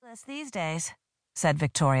fabulous these days, said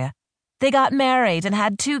Victoria. They got married and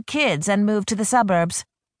had 2 kids and moved to the suburbs.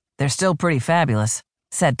 They're still pretty fabulous,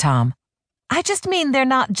 said Tom. I just mean they're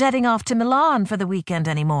not jetting off to Milan for the weekend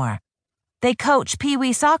anymore. They coach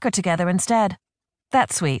pee-wee soccer together instead.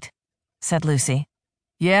 That's sweet, said Lucy.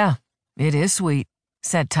 Yeah, it is sweet,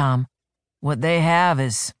 said Tom. What they have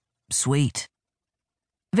is sweet.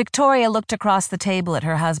 Victoria looked across the table at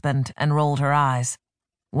her husband and rolled her eyes.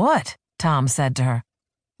 What? Tom said to her.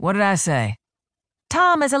 What did I say?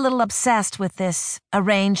 Tom is a little obsessed with this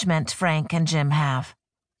arrangement Frank and Jim have.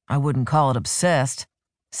 I wouldn't call it obsessed,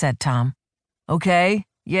 said Tom. Okay,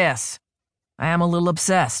 yes. I am a little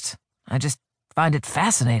obsessed. I just find it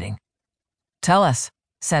fascinating. Tell us,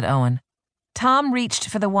 said Owen. Tom reached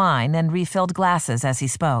for the wine and refilled glasses as he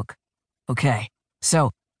spoke. Okay, so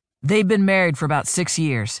they've been married for about 6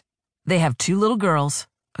 years. They have 2 little girls,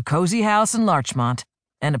 a cozy house in Larchmont,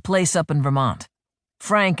 and a place up in Vermont.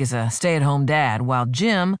 Frank is a stay-at-home dad, while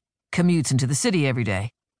Jim commutes into the city every day.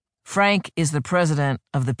 Frank is the president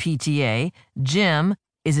of the PTA. Jim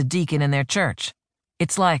is a deacon in their church.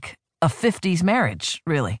 It's like a 50s marriage,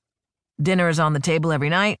 really. Dinner is on the table every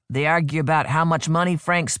night. They argue about how much money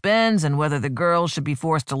Frank spends and whether the girls should be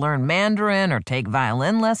forced to learn Mandarin or take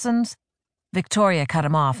violin lessons. Victoria cut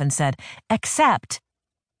him off and said, Except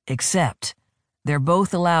they're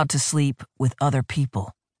both allowed to sleep with other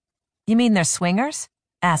people. You mean they're swingers?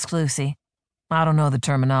 Asked Lucy. I don't know the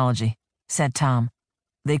terminology, said Tom.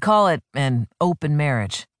 They call it an open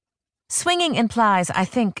marriage. Swinging implies, I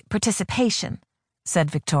think, participation,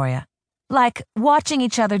 said Victoria. Like watching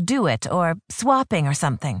each other do it or swapping or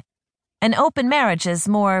something. An open marriage is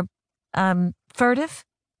more, furtive?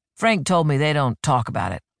 Frank told me they don't talk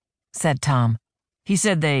about it, said Tom. He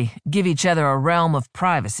said they give each other a realm of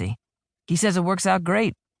privacy. He says it works out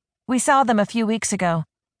great. We saw them a few weeks ago.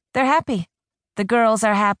 They're happy. The girls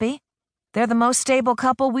are happy. They're the most stable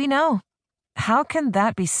couple we know. How can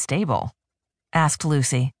that be stable? Asked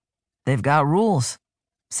Lucy. They've got rules,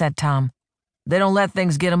 said Tom. They don't let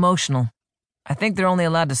things get emotional. I think they're only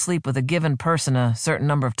allowed to sleep with a given person a certain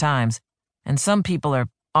number of times, and some people are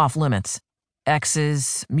off limits.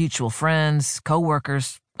 Exes, mutual friends,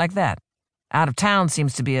 co-workers, like that. Out of town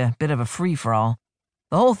seems to be a bit of a free-for-all.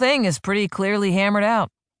 The whole thing is pretty clearly hammered out.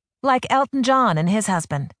 Like Elton John and his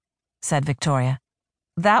husband, said Victoria.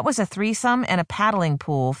 That was a threesome and a paddling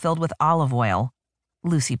pool filled with olive oil,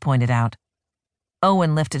 Lucy pointed out.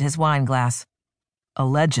 Owen lifted his wine glass.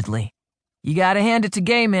 Allegedly. You gotta hand it to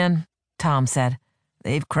gay men, Tom said.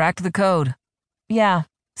 They've cracked the code. Yeah,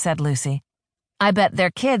 said Lucy. I bet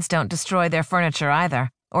their kids don't destroy their furniture either,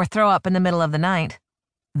 or throw up in the middle of the night.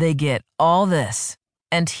 They get all this.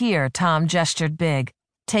 And here Tom gestured big,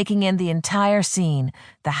 taking in the entire scene,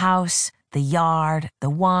 the house, the yard, the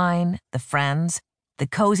wine, the friends, the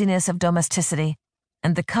coziness of domesticity,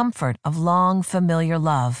 and the comfort of long, familiar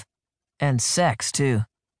love. And sex, too.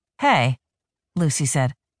 Hey, Lucy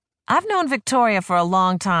said, I've known Victoria for a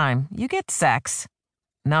long time. You get sex.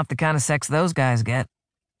 Not the kind of sex those guys get.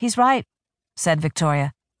 He's right, said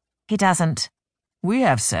Victoria. He doesn't. We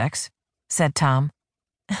have sex, said Tom.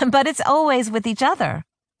 But it's always with each other,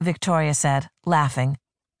 Victoria said, laughing.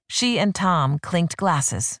 She and Tom clinked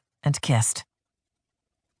glasses and kissed.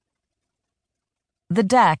 The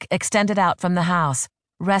deck extended out from the house,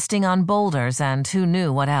 resting on boulders and who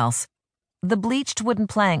knew what else. The bleached wooden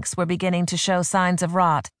planks were beginning to show signs of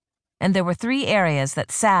rot, and there were 3 areas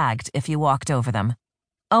that sagged if you walked over them.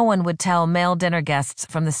 Owen would tell male dinner guests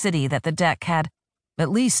from the city that the deck had at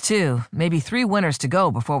least 2, maybe 3 winters to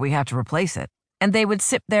go before we have to replace it, and they would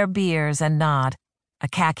sip their beers and nod, a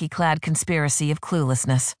khaki-clad conspiracy of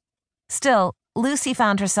cluelessness. Still, Lucy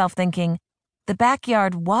found herself thinking, the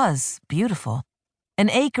backyard was beautiful. An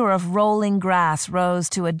acre of rolling grass rose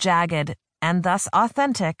to a jagged, and thus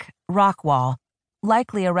authentic, rock wall,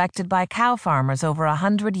 likely erected by cow farmers over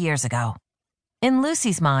 100 years ago. In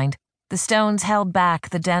Lucy's mind, the stones held back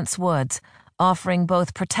the dense woods, offering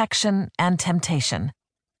both protection and temptation.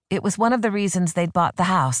 It was one of the reasons they'd bought the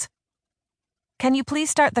house. Can you please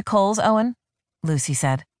start the coals, Owen? Lucy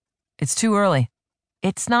said. It's too early.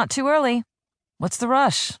 It's not too early. What's the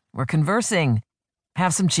rush? We're conversing.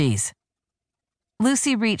 Have some cheese.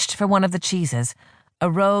 Lucy reached for one of the cheeses, a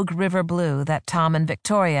Rogue River Blue that Tom and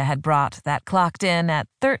Victoria had brought that clocked in at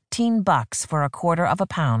 $13 for a quarter of a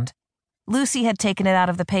pound. Lucy had taken it out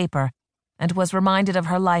of the paper and was reminded of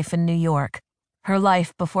her life in New York, her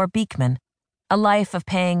life before Beekman, a life of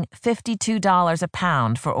paying $52 a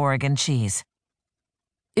pound for Oregon cheese.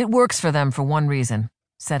 It works for them for one reason,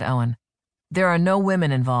 said Owen. There are no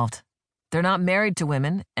women involved. They're not married to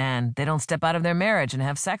women, and they don't step out of their marriage and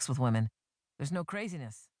have sex with women. There's no craziness.